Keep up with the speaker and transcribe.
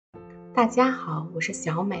大家好，我是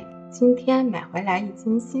小美，今天买回来1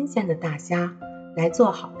斤新鲜的大虾来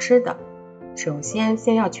做好吃的。首先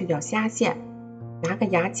要去掉虾线，拿个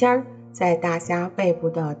牙签在大虾背部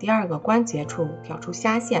的第2个关节处挑出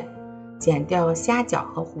虾线，剪掉虾脚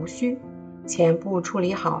和胡须，前部处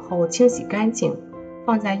理好后清洗干净，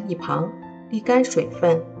放在一旁沥干水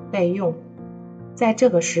分备用。在这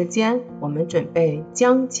个时间，我们准备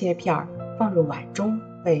姜切片放入碗中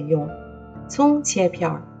备用，葱切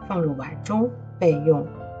片放入碗中备用，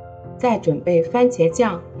再准备番茄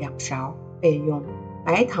酱2勺备用，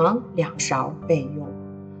白糖2勺备用。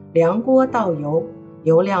凉锅倒油，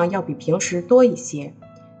油量要比平时多一些，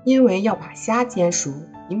因为要把虾煎熟，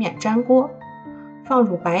以免粘锅。放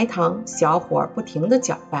入白糖，小火不停地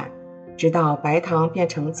搅拌，直到白糖变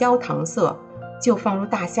成焦糖色，就放入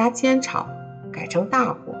大虾煎炒，改成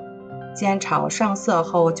大火。煎炒上色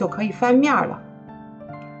后就可以翻面了。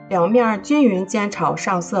两面均匀煎炒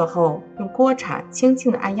上色后，用锅铲轻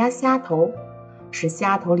轻地按压虾头，使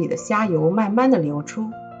虾头里的虾油慢慢地流出。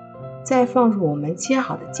再放入我们切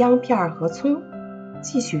好的姜片和葱，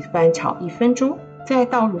继续翻炒1分钟，再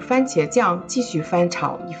倒入番茄酱继续翻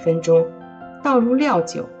炒1分钟，倒入料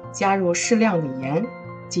酒，加入适量的盐，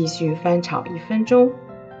继续翻炒1分钟，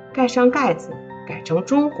盖上盖子，改成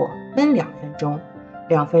中火焖2分钟。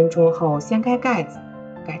2分钟后掀开盖子，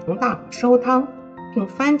改成大火收汤，并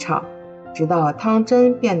翻炒，直到汤汁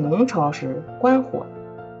变浓稠时关火。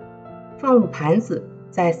放入盘子，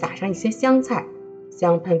再撒上一些香菜，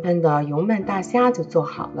香喷喷的油焖大虾就做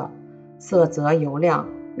好了。色泽油亮，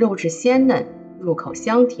肉质鲜嫩，入口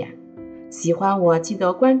香甜。喜欢我记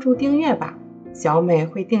得关注订阅吧，小美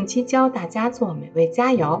会定期教大家做美味佳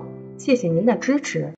肴，谢谢您的支持。